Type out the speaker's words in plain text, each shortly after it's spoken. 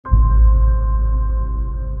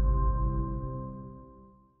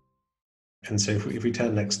And so if we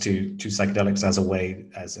turn next to psychedelics as a way,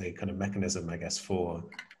 as a kind of mechanism, I guess, for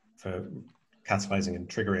catalyzing and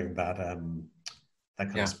triggering that that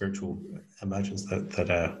kind of spiritual emergence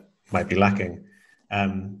that might be lacking.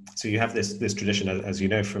 So you have this tradition, as you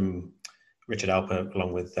know, from Richard Alpert,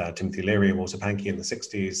 along with Timothy Leary and Walter Pankey in the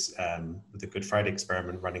 60s, with the Good Friday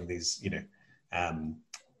experiment, running these,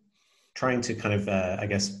 trying to kind of, I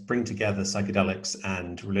guess, bring together psychedelics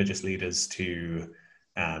and religious leaders to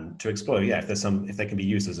explore, if they can be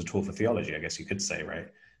used as a tool for theology, I guess you could say, right?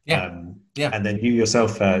 And then you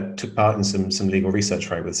yourself took part in some legal research,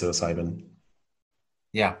 right, with psilocybin.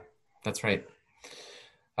 Yeah, that's right.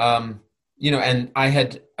 And I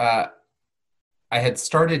had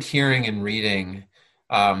started hearing and reading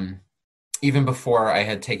even before I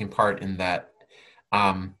had taken part in that,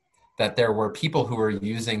 that there were people who were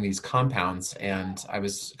using these compounds, and I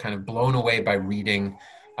was kind of blown away by reading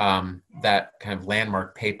that kind of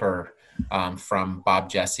landmark paper from Bob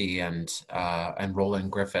Jesse and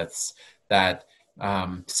Roland Griffiths, that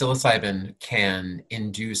psilocybin can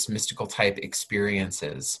induce mystical type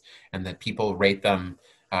experiences, and that people rate them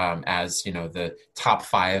as, the top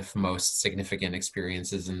 5 most significant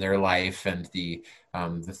experiences in their life, and the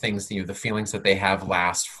things, the feelings that they have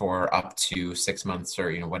last for up to 6 months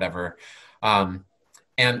or, whatever. And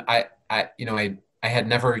I had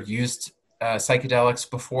never used psychedelics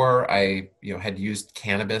before. I, had used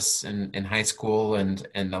cannabis in high school and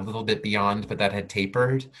a little bit beyond, but that had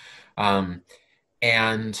tapered.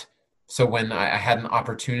 And so when I had an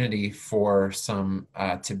opportunity for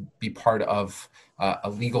to be part of a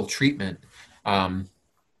legal treatment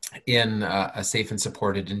in a safe and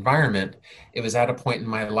supported environment, it was at a point in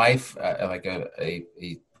my life, like a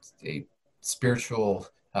spiritual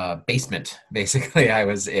basement, basically, I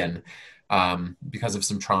was in because of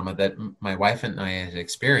some trauma that my wife and I had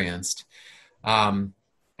experienced. And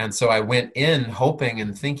so I went in hoping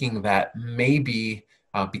and thinking that maybe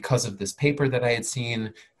because of this paper that I had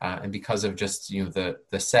seen, and because of just the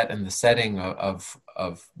set and the setting of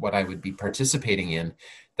what I would be participating in,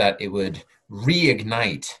 that it would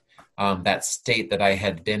reignite that state that I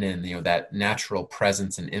had been in, that natural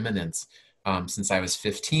presence and immanence since I was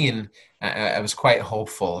 15. I was quite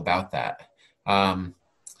hopeful about that.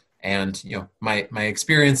 And my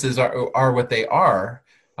experiences are what they are,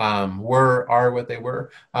 are what they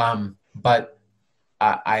were, but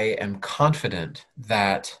I am confident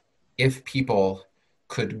that if people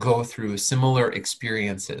could go through similar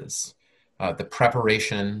experiences, the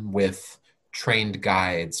preparation with trained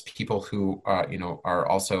guides, people who are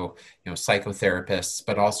also psychotherapists,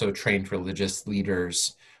 but also trained religious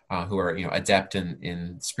leaders who are adept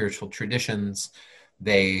in spiritual traditions,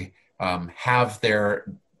 they have their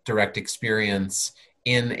direct experience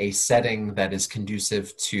in a setting that is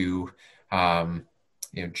conducive to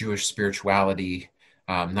Jewish spirituality.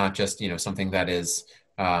 Not just, something that is,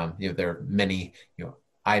 there are many,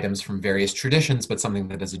 items from various traditions, but something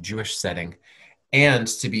that is a Jewish setting, and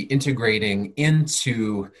to be integrating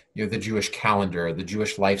into, the Jewish calendar, the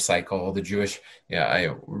Jewish life cycle, the Jewish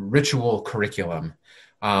ritual curriculum,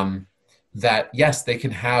 that yes, they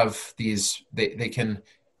can have these, they can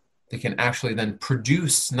actually then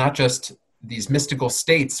produce not just these mystical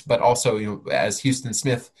states, but also, as Houston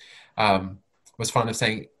Smith was fond of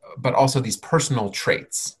saying, but also these personal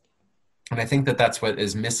traits. And I think that that's what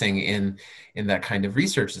is missing in that kind of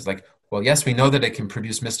research, is like, well, yes, we know that it can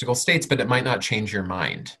produce mystical states, but it might not change your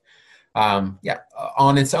mind. On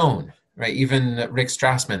its own, right? Even Rick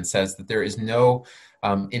Strassman says that there is no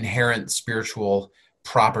inherent spiritual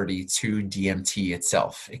property to DMT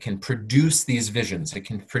itself. It can produce these visions. It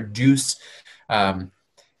can produce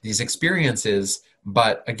these experiences,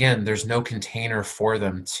 but again, there's no container for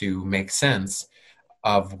them to make sense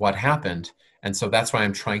of what happened. And so that's why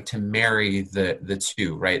I'm trying to marry the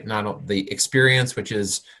two, right? Not the experience, which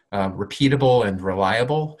is repeatable and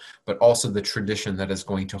reliable, but also the tradition that is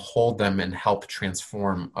going to hold them and help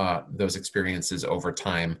transform those experiences over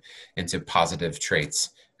time into positive traits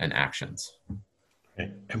and actions.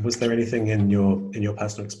 Okay. And was there anything in your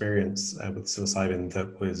personal experience with psilocybin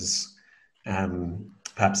that was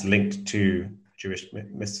perhaps linked to Jewish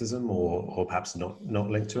mysticism, or perhaps not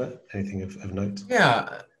linked to it? Anything of note?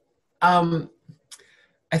 Yeah.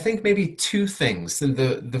 I think maybe 2 things. And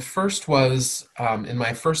the first was in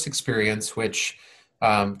my first experience, which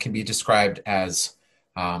can be described as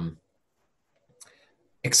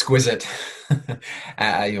exquisite,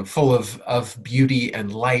 full of beauty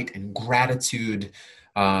and light and gratitude,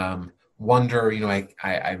 wonder.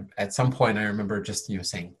 I at some point I remember just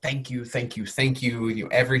saying thank you, thank you, thank you.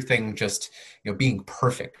 Everything just being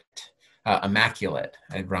perfect, immaculate,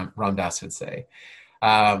 Ram Dass would say.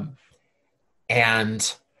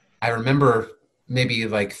 And I remember maybe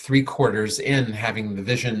like 3/4 in having the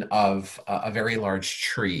vision of a very large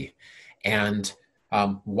tree, and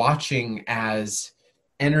watching as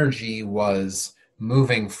energy was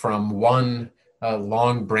moving from one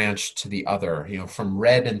long branch to the other, from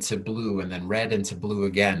red into blue and then red into blue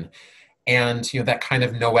again. And, that kind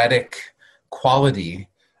of noetic quality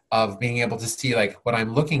of being able to see, like, what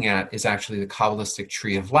I'm looking at is actually the Kabbalistic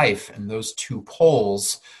tree of life. And those two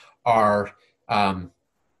poles are, on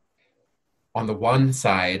the one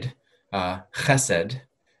side, chesed,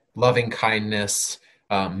 loving kindness,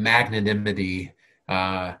 magnanimity,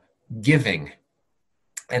 giving.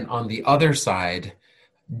 And on the other side,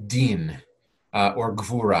 din, or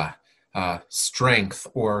gvura, strength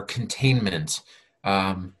or containment,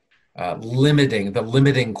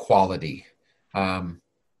 limiting quality,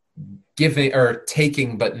 giving or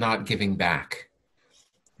taking but not giving back.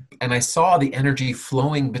 And I saw the energy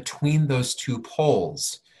flowing between those two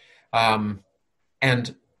poles,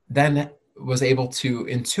 and then was able to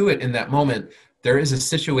intuit in that moment, there is a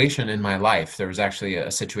situation in my life. There was actually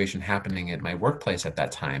a situation happening at my workplace at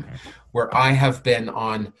that time where I have been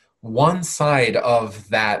on one side of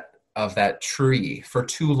that tree for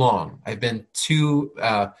too long. I've been too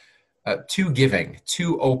giving,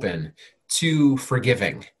 too open, too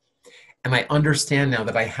forgiving. And I understand now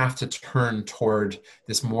that I have to turn toward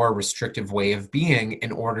this more restrictive way of being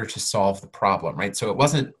in order to solve the problem, right? So it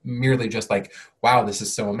wasn't merely just like, wow, this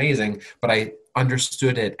is so amazing, but I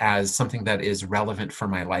understood it as something that is relevant for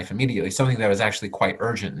my life immediately, something that was actually quite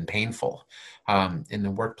urgent and painful in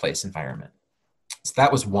the workplace environment. So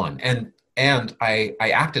that was one. And I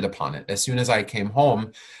acted upon it. As soon as I came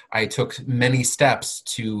home, I took many steps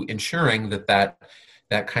to ensuring that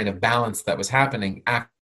kind of balance that was happening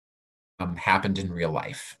happened in real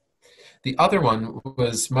life. The other one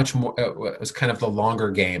was much more, was kind of the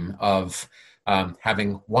longer game of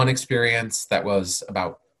having one experience that was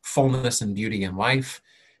about fullness and beauty in life,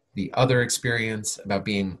 the other experience about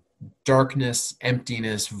being darkness,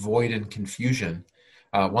 emptiness, void, and confusion.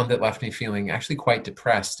 One that left me feeling actually quite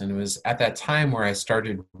depressed. And it was at that time where I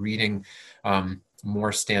started reading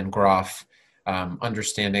more Stan Grof,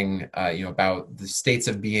 understanding about the states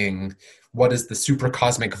of being, what is the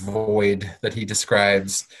supercosmic void that he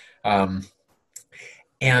describes, and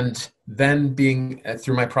then being,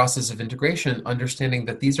 through my process of integration, understanding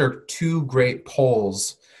that these are two great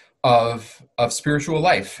poles of spiritual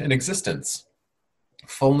life and existence: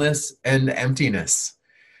 fullness and emptiness,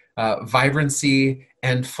 vibrancy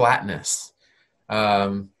and flatness,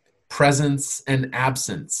 presence and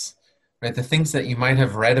absence, right? The things that you might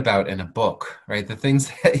have read about in a book, right? The things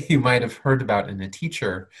that you might have heard about in a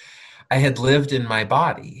teacher, I had lived in my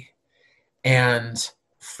body. And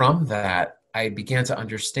from that, I began to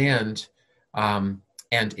understand and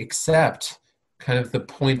accept kind of the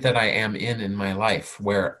point that I am in my life,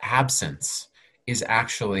 where absence is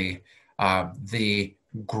actually the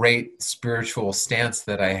great spiritual stance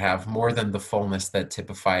that I have, more than the fullness that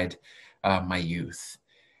typified my youth.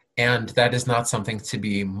 And that is not something to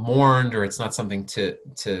be mourned, or it's not something to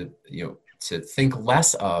think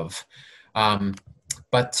less of,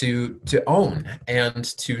 but to own, and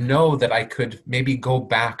to know that I could maybe go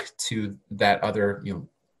back to that other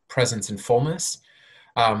presence and fullness,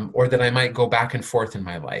 or that I might go back and forth in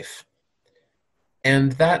my life.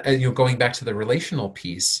 And that, going back to the relational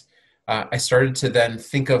piece, I started to then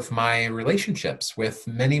think of my relationships with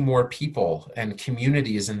many more people and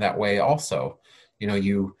communities in that way also.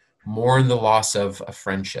 You mourn the loss of a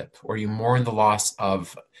friendship, or you mourn the loss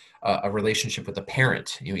of a relationship with a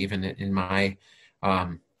parent, even in my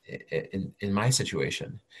in my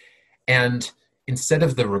situation. And instead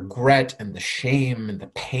of the regret and the shame and the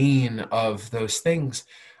pain of those things,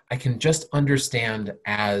 I can just understand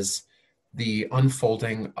as the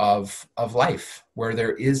unfolding of life, where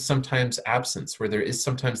there is sometimes absence, where there is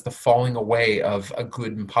sometimes the falling away of a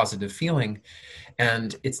good and positive feeling.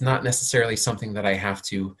 And it's not necessarily something that I have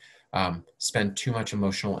to spend too much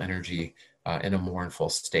emotional energy in a mournful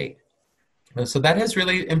state. And so that has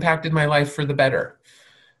really impacted my life for the better.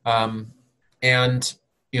 And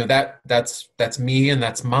that's me and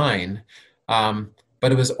that's mine.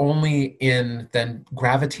 But it was only in then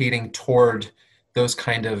gravitating toward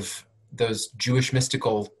those Jewish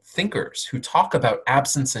mystical thinkers who talk about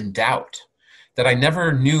absence and doubt that I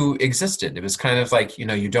never knew existed. It was kind of like,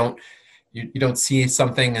 you don't see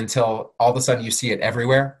something until all of a sudden you see it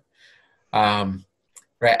everywhere.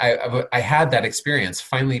 Right. I had that experience,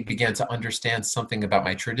 finally began to understand something about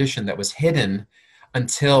my tradition that was hidden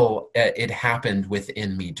until it happened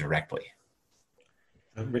within me directly.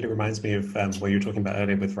 It really reminds me of what you were talking about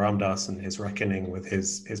earlier with Ram Dass and his reckoning with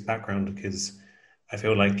his background, because I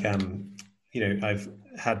feel like, I've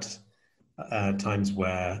had times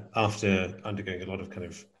where after undergoing a lot of kind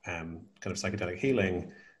of psychedelic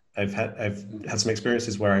healing, I've had some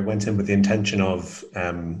experiences where I went in with the intention of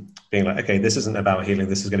being like, okay, this isn't about healing.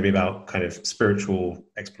 This is going to be about kind of spiritual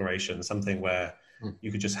exploration, something where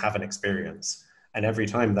you could just have an experience. And every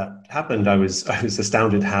time that happened, I was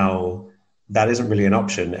astounded how that isn't really an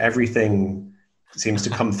option. Everything seems to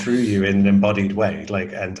come through you in an embodied way,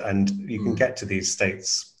 like, and you can get to these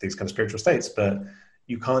states, these kind of spiritual states, but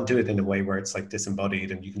you can't do it in a way where it's like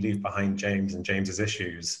disembodied and you can leave behind James and James's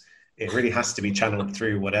issues. It really has to be channeled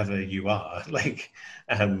through whatever you are, like,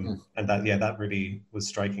 and that really was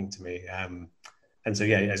striking to me. And so,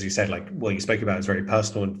 yeah, as you said, like, well, you spoke about it's very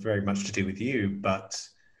personal and very much to do with you, but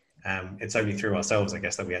it's only through ourselves, I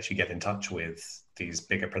guess, that we actually get in touch with these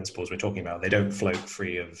bigger principles we're talking about. They don't float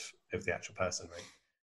free of the actual person, right?